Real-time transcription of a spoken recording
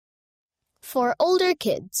For older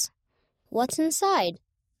kids. What's inside?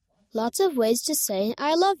 Lots of ways to say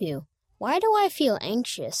I love you. Why do I feel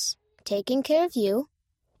anxious? Taking care of you.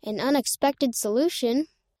 An unexpected solution.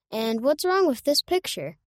 And what's wrong with this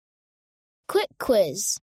picture? Quick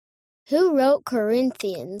quiz. Who wrote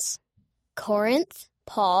Corinthians? Corinth,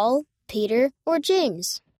 Paul, Peter, or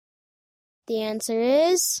James? The answer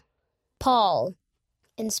is Paul.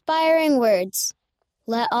 Inspiring words.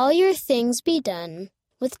 Let all your things be done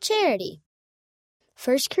with charity.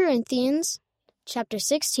 1 Corinthians chapter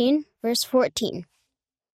 16, verse 14.